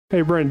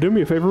Hey, Brian, do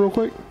me a favor real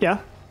quick. Yeah.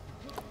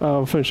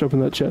 I'll finish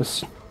opening that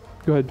chest.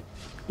 Go ahead.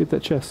 Get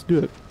that chest. Do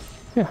it.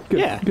 Yeah, good.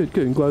 Yeah. Good.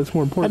 I'm glad it's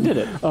more important. I did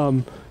it.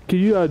 Can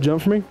you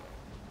jump for me?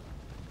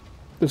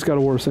 It's got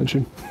a war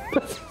ascension.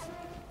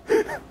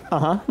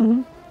 Uh-huh.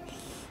 Mm-hmm.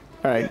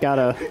 All right,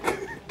 gotta...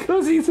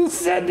 Because he's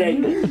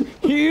ascending!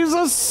 He's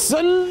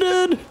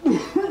ascended!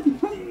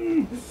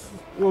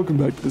 Welcome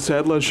back to the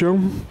Sad Lad Show.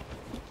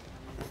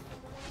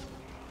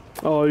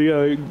 Oh,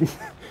 you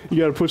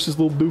gotta push this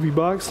little doofy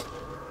box.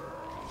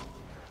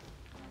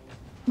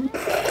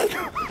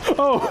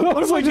 Oh, I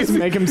was like, just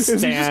make him stand.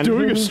 Is he just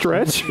doing a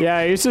stretch?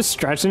 Yeah, he's just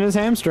stretching his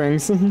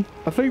hamstrings.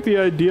 I think the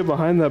idea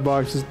behind that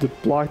box is to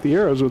block the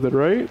arrows with it,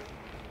 right?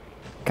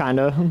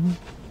 Kinda.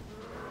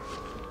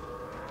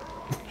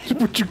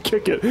 Would you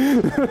kick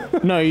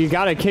it? No, you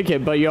gotta kick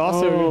it, but you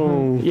also...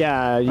 Oh,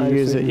 yeah, you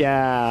use it,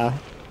 yeah.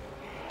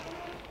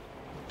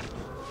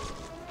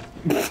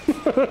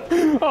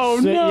 Oh,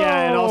 So, no!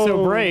 yeah, it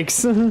also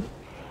breaks.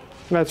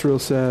 That's real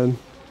sad.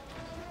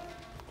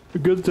 A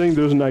good thing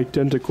there's an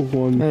identical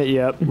one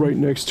Yep. right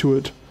next to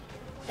it.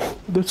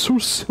 That's so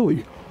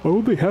silly. Why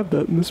would they have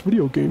that in this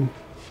video game?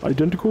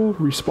 Identical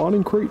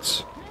respawning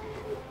crates.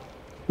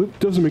 That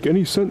doesn't make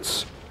any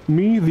sense.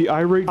 Me, the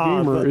irate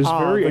gamer, is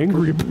very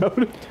angry about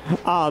it.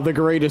 Ah, the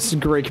greatest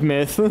Greek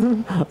myth.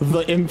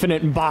 The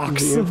infinite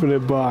box. The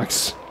infinite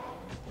box.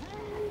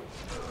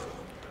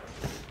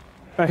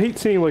 I hate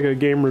seeing like a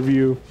game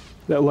review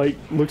that like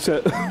looks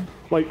at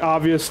like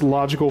obvious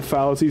logical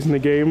fallacies in the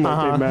game,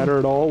 like they matter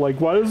at all. Like,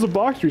 why does the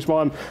box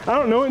respawn? I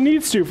don't know. It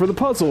needs to for the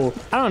puzzle.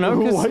 I don't know.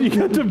 Why you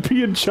got to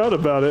be a chud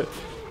about it?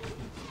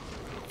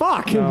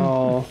 Fuck.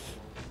 No.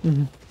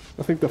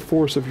 I think the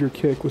force of your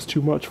kick was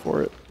too much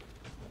for it.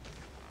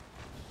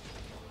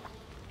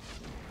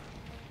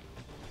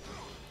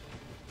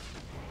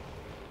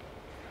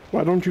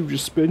 Why don't you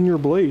just spin your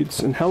blades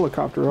and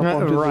helicopter up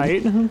onto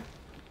Right.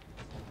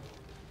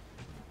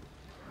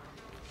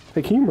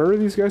 Hey, can you murder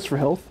these guys for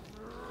health?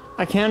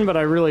 I can, but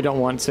I really don't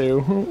want to.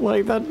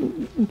 Like that.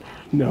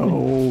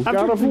 No.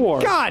 God of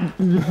War. God.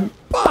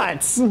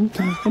 Butts.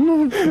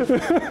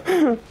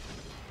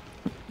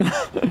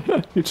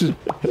 It's just,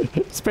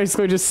 It's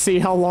basically just see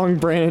how long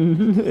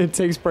it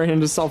takes Brandon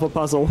to solve a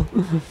puzzle.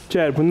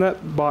 Chad, when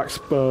that box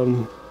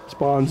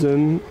spawns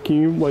in,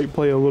 can you like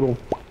play a little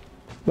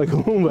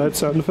that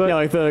sound effect? Yeah,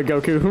 like the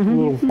Goku. A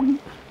little.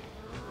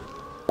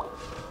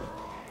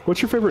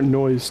 What's your favorite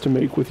noise to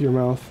make with your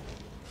mouth?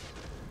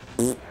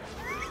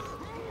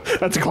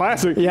 That's a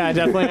classic. Yeah,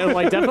 definitely.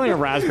 Like definitely a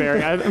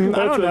raspberry. I don't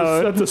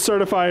know. That's a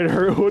certified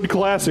hood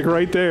classic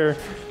right there.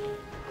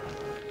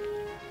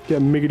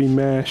 Get miggity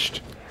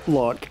mashed.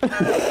 Look.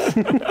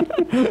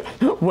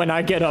 When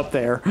I get up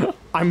there,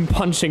 I'm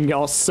punching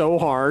y'all so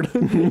hard,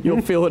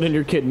 you'll feel it in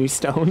your kidney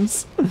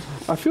stones.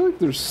 I feel like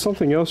there's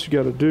something else you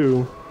gotta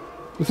do.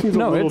 This seems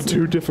a little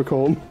too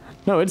difficult.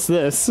 No, it's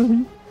this.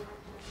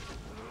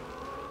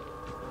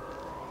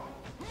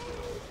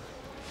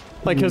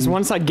 Like, because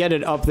once I get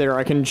it up there,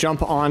 I can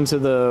jump onto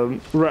the...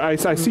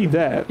 Right, I see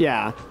that.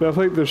 Yeah. But I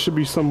feel like there should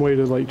be some way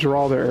to, like,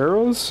 draw their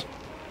arrows.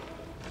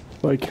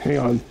 Like, hang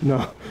on.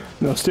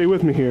 No, stay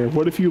with me here.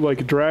 What if you,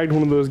 like, dragged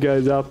one of those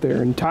guys out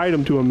there and tied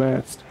him to a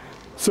mast?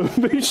 So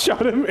they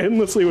shot him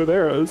endlessly with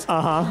arrows.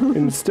 Uh-huh.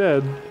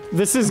 Instead...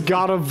 This is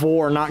God of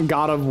War, not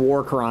God of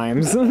War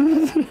Crimes.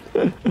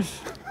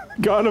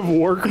 God of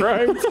War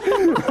Crimes?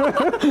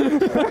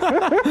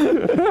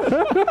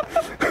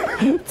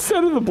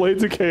 Instead of the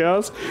Blades of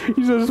Chaos,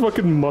 he says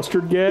fucking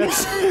mustard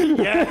gas.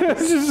 Yeah.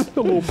 It's just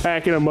a little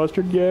packet of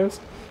mustard gas.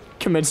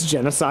 Commits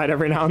genocide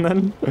every now and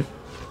then.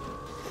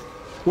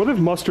 What if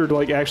mustard,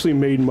 like, actually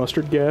made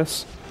mustard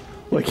gas?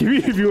 Like,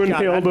 if you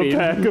inhaled a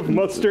pack of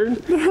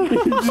mustard,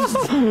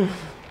 you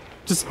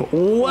just,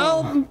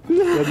 well...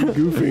 That'd be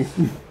goofy.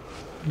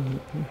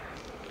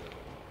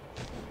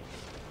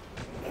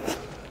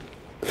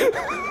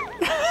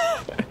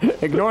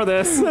 Ignore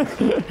this.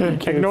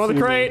 Ignore the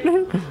crate.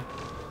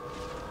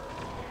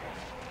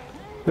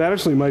 That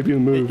actually might be the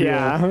move.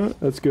 Yeah.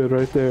 That's good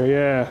right there.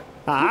 Yeah.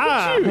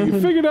 Ah. Look at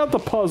you figured out the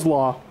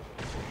puzzle.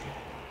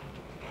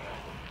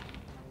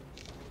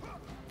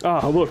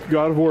 Ah, look,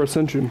 God of War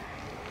Ascension.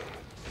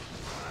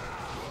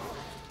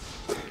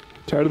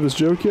 Tired of this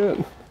joke yet?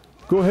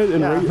 Go ahead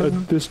and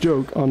rate this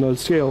joke on a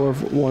scale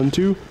of 1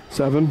 to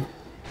 7.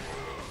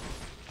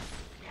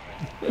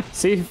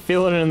 See,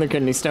 feeling it in the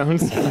kidney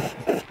stones.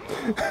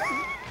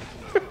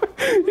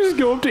 You just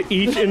go up to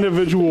each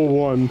individual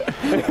one.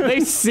 They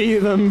see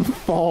them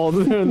fall,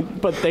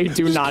 but they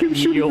do not Keep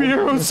shooting yield.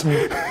 arrows.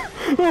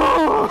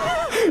 Oh,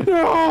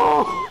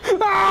 no!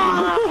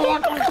 Ah!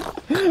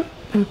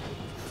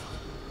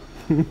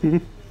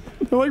 They're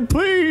like,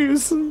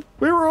 please,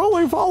 we were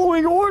only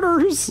following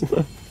orders.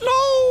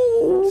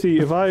 No! See,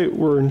 if I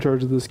were in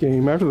charge of this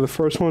game, after the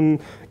first one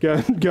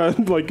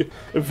got like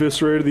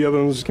eviscerated, the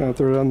other ones just kind of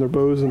throw down their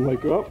bows and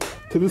like, up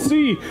to the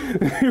sea.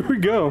 Here we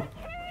go.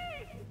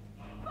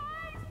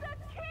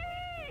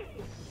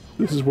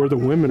 This is where the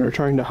women are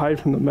trying to hide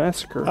from the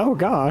massacre. Oh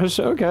gosh,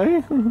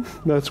 okay.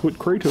 That's what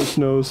Kratos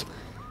knows.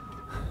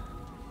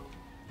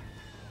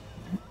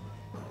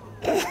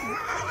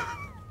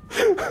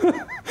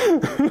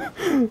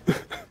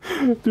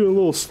 Doing a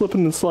little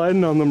slipping and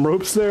sliding on them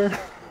ropes there.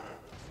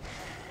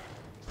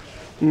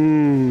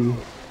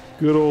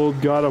 Good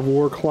old God of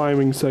War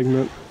climbing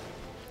segment.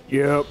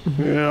 Yep.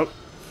 Yep.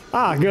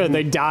 Ah, good.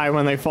 They die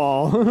when they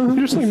fall.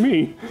 Just like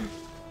me.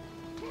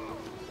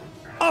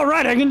 All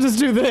right, I can just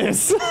do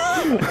this.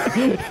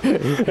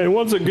 And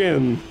once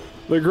again,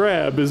 the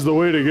grab is the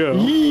way to go.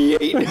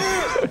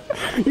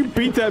 You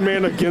beat that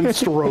man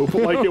against rope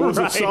like it was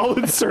a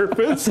solid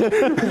surface.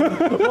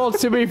 Well,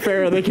 to be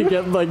fair, they could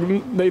get like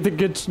they could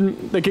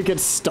get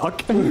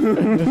stuck.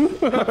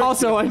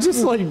 Also, I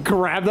just like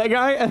grabbed that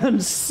guy and then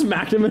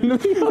smacked him into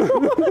the other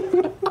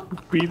one.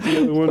 Beat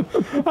the other one.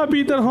 I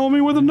beat that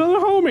homie with another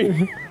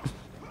homie.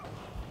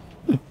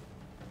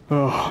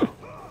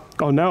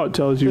 Oh, now it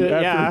tells you.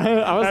 After,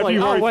 yeah, I was like,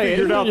 oh wait,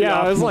 yeah,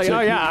 I was like,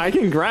 oh yeah, I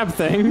can grab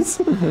things.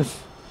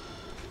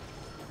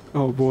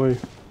 Oh boy,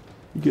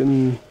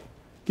 getting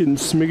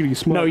smiggity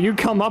smug. No, you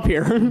come up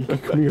here.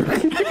 Come here.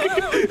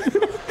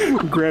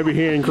 Grab your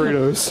hand,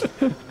 Kratos.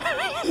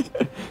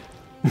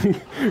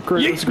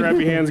 Kratos, grab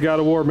your hands, God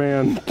of War,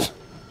 man.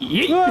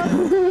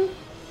 I'm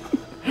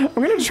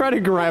gonna try to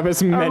grab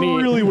as many. I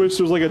really wish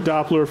there was like a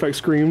Doppler effect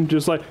scream,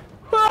 just like.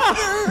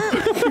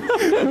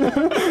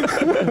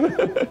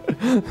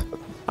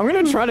 I'm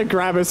gonna try to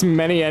grab as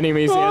many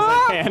enemies as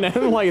I can,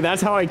 and like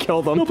that's how I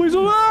kill them. No, please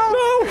don't. No.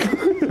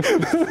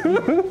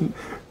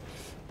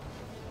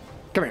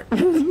 Come here.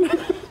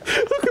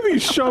 Look at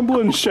these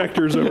Shumblin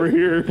Schecters over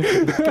here.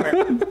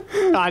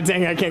 Ah,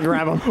 dang it, I can't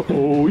grab them.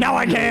 Oh, now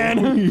I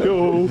can.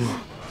 Yo.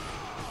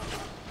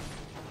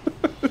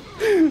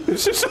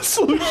 It's just a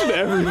solution to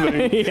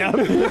everything. Yeah.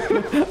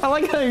 I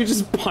like how he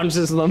just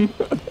punches them.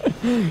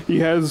 He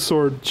has a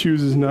sword,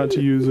 chooses not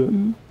to use it.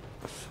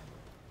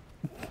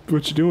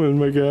 What you doing,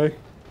 my guy?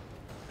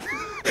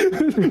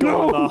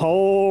 Going the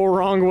whole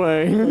wrong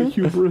way.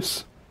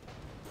 Hubris.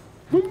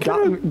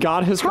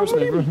 God has How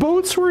many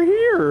boats were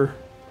here?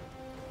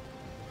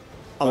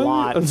 A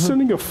lot.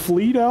 Sending a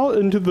fleet out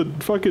into the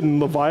fucking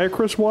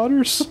Leviacrus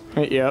waters?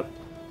 Yep.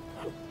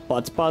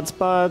 Butts, butts,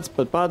 butts,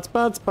 butts, butts,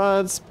 butts,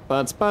 butts,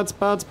 butts, butts,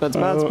 butts, butts,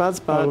 butts,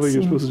 butts. I don't think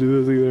you're supposed to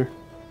do this either.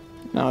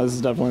 No, this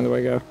is definitely the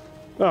way to go.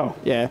 Oh.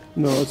 Yeah.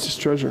 No, it's just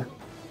treasure.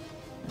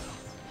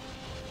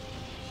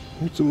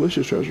 It's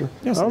delicious treasure.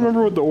 Yes, I don't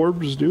remember what the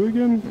orbs do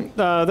again.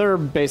 They're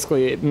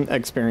basically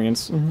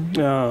experience.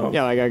 Oh.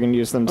 Yeah, like I can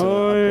use them to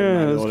Oh upgrade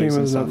my yeah, this abilities game and has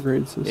an stuff.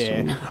 upgrade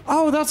system. Yeah.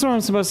 Oh, that's what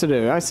I'm supposed to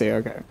do. I see.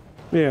 Okay.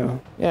 Yeah.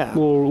 Yeah.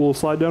 Little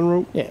slide down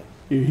rope. Yeah.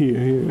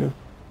 Yeah.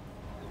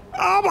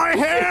 Oh, my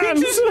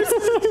hands!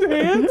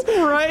 Hands?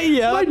 Right,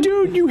 yeah. My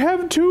dude, you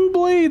have 2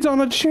 blades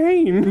on a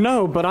chain.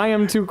 No, but I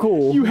am too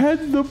cool. You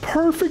had the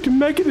perfect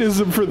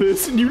mechanism for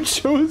this, and you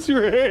chose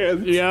your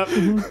hands. Yep.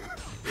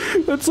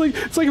 It's like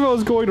if I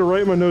was going to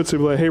write my notes, I'd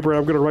be like, "Hey, Brad,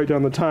 I'm going to write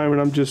down the time," and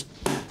I just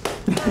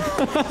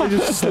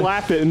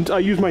slap it, and I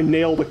use my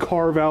nail to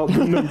carve out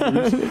the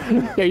numbers.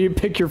 Yeah, you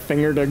pick your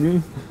finger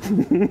to.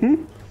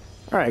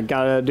 All right,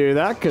 gotta do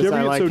that because Did you I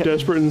ever like. get so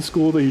desperate in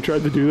school that you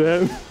tried to do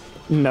that?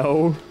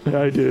 No.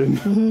 I did.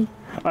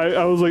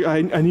 I was like,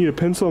 I need a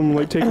pencil. I'm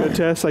like taking a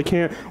test. I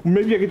can't.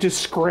 Maybe I could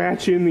just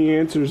scratch in the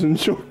answers and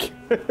show.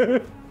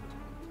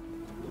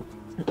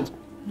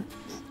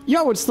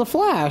 Yo, it's the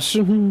Flash.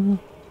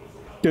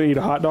 Gonna eat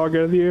a hot dog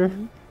out of the air?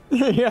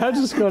 Yeah, I'm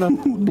just gonna.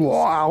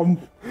 Wow.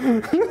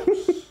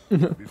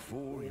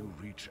 Before you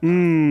reach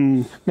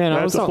Man, I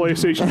That's was a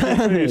PlayStation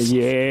face.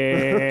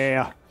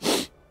 Yeah.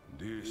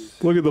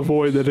 this Look at the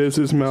void that is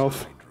his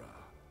mouth.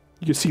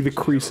 You can see the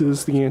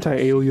creases, the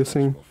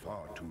anti-aliasing. for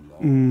far too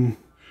long.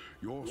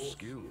 Your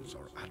skills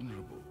are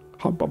admirable.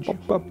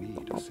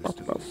 Need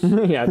assistance.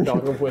 Yeah,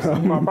 dog of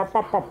wisdom. Take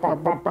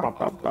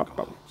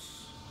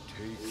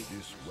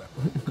this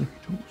weapon,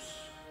 Kratos.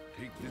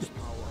 Take this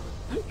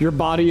power. Your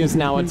body is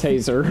now a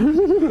taser.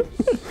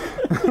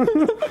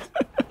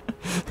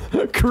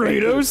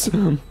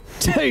 Kratos,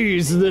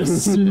 tase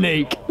this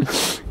snake.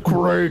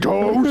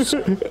 Kratos,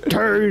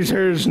 tase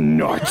his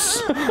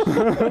nuts.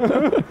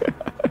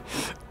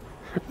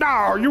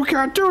 No, you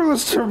can't do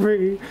this to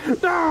me.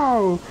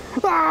 No.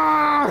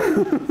 Ah.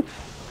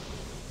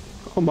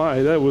 Oh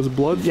my, that was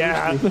blood.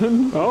 Yeah.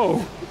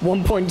 Oh.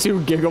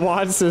 1.2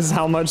 gigawatts is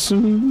how much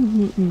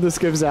this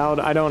gives out.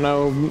 I don't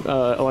know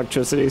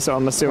electricity, so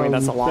I'm assuming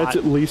that's a lot. That's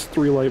at least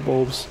 3 light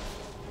bulbs.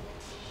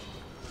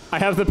 I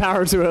have the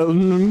power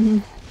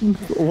to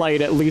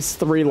light at least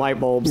 3 light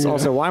bulbs. Yeah.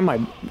 Also, why am I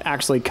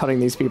actually cutting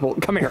these people?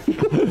 Come here.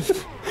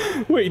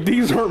 Wait,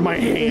 these aren't my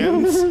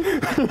hands.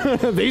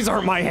 These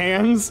aren't my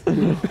hands.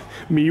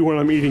 Me when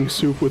I'm eating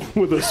soup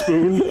with a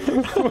spoon.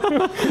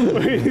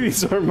 Wait,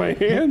 these aren't my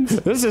hands.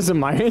 This isn't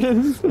my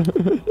hands.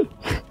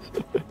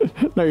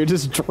 No, you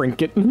just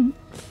drink it. You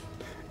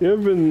ever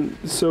been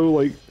so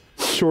like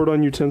short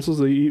on utensils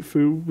that you eat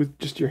food with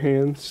just your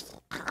hands?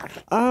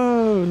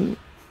 Oh,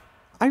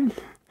 I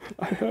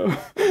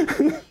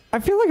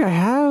feel like I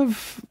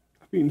have.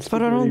 I've eaten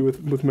But I spaghetti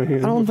don't- with my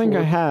hands. I don't think I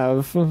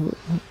before. have.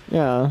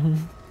 Yeah.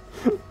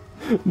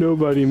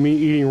 Nobody. Me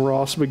eating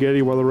raw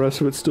spaghetti while the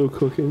rest of it's still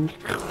cooking.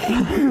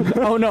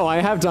 Oh no, I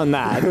have done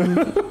that.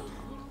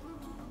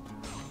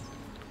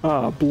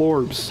 Ah,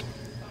 blorbs.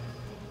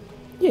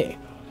 Yeah.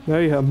 Now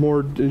you have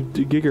more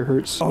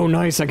gigahertz. Oh,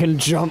 nice. I can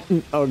jump.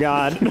 Oh,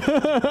 God.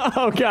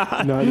 Oh,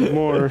 God. Not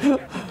anymore.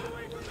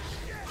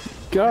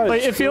 God.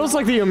 Like, it feels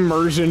like the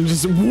immersion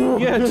just.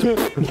 Yeah,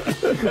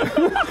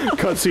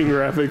 cutscene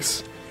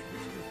graphics.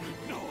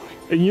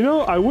 And you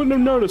know, I wouldn't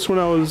have noticed when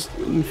I was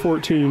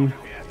 14.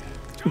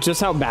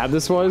 Just how bad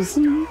this was.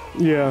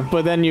 Yeah.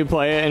 But then you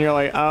play it and you're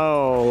like,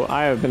 oh,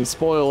 I have been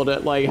spoiled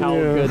at like how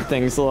good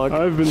things look.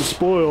 I've been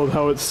spoiled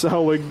how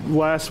like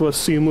Last of Us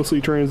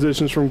seamlessly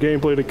transitions from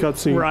gameplay to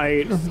cutscene.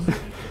 Right.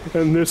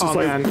 And this is Oh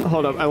like, man,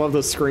 hold up. I love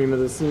the scream of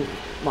this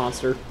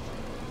monster.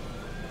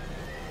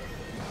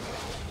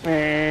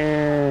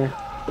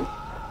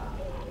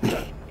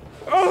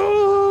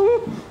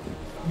 oh!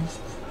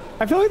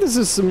 I feel like this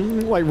is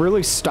some like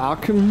really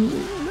stock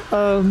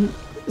sound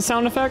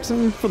effects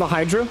for the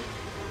Hydra.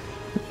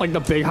 Like the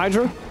big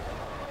Hydra.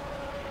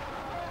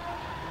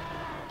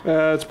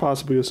 It's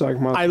possibly a Psych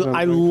Monster.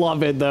 I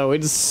love it though.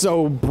 It's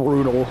so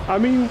brutal. I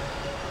mean,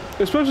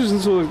 especially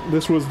since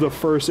this was the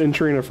first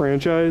entry in a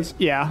franchise,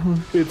 Yeah.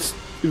 it's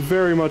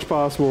very much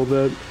possible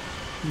that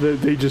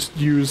they just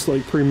use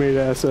like pre-made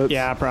assets.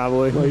 Yeah,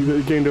 probably. Like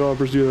the game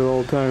developers do that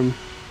all the time.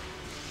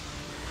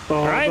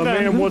 Oh, right, the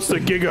then. man wants the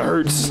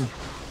gigahertz.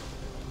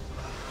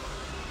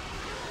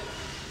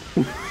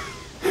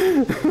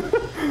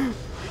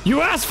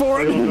 You asked for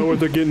I it. don't know what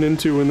they're getting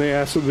into when they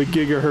ask for the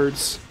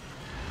gigahertz.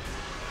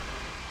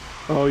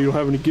 Oh, you don't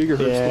have any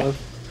gigahertz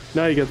left.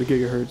 Now you got the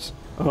gigahertz.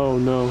 Oh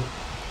no.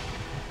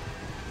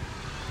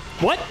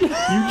 What? You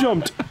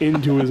jumped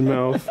into his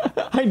mouth.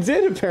 I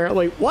did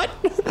apparently. What?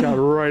 Got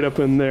right up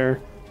in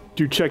there.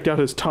 Dude checked out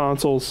his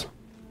tonsils.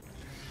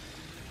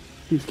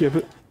 You skip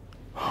it?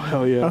 Oh,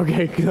 hell yeah.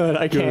 Okay, good.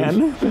 I can.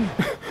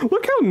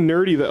 Look how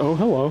nerdy that. Oh,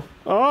 hello.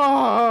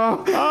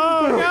 Oh, Oh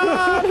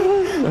God.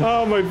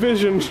 oh, my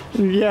vision.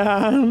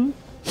 Yeah.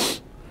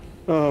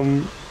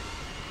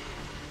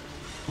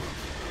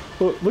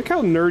 Look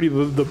how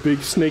nerdy the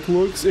big snake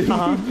looks. It's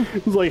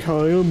like,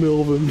 hi, I'm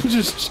Melvin.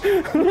 Just,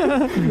 it's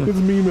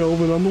me,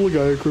 Melvin. I'm the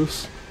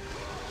Lagiacrus.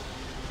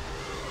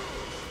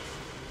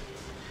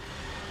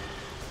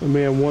 A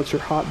man wants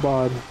your hot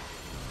bod.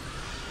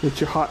 It's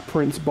your hot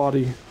prince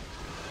body.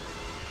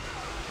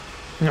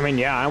 I mean,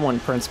 yeah, I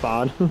want Prince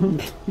Bod.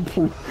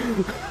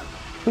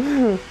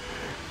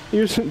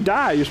 You're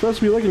supposed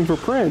to be looking for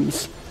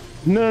prints.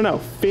 No.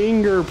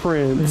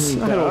 Fingerprints.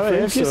 I don't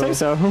think if you say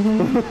so.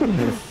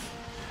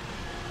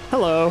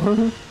 Hello.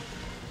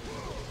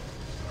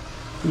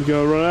 You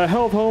gonna run out of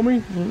health,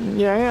 homie?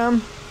 Yeah, I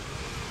am.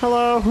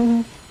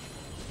 Hello.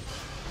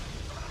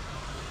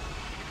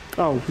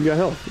 Oh, you got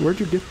health. Where'd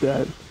you get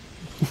that?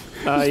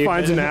 Just You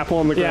finds can- an apple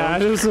on the Yeah,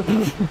 ground. just.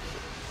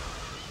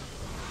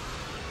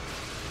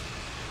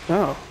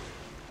 Oh.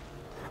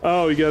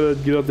 Oh, you gotta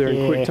get up there and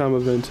Yeah. quick time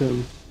event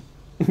him.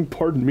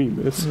 Pardon me,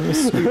 miss.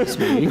 Excuse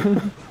me.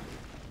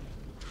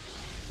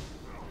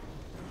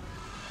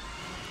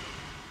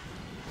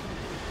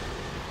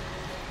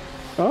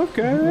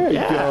 Okay, there you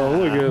go.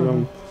 Look at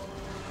him.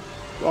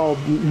 All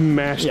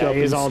mashed Yeah, up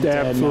he's and all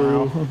stabbed dead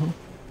through.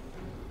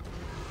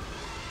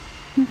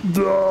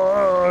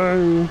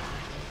 now. Die.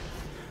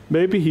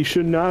 Maybe he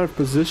should not have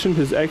positioned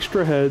his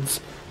extra heads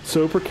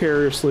so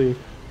precariously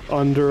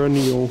under a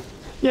kneel.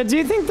 Yeah, do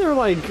you think they're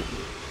like,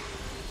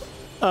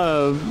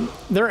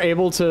 they're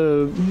able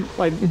to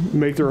like,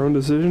 Make their own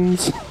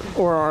decisions.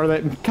 or are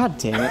they? God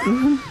damn it!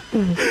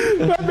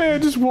 That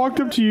man just walked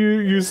up to you,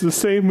 used the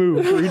same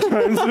move 3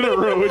 times in a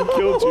row, and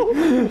killed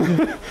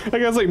you. That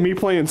guy's like me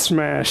playing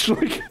Smash.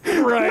 Like,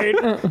 Right.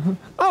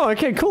 Oh,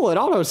 okay, cool. It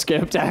auto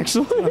skipped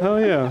actually. hell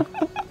yeah.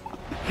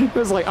 It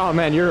was like, oh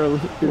man, you're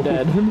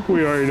dead.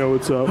 We already know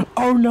what's up.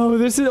 Oh no,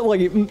 this is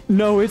like,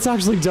 no, it's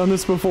actually done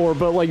this before,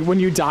 but like when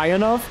you die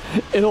enough,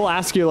 it'll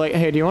ask you like,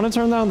 hey, do you want to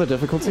turn down the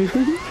difficulty?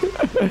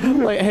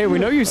 Like, hey, we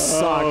know you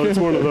suck. Oh, it's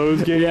one of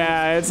those games.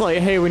 Yeah, it's like,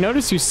 hey, we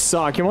noticed you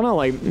suck. You want to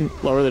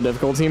like lower the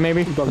difficulty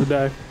maybe? About to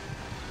die.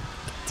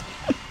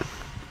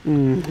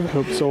 I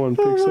hope someone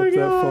picks up that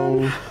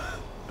phone.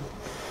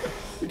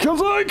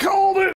 Because I called it!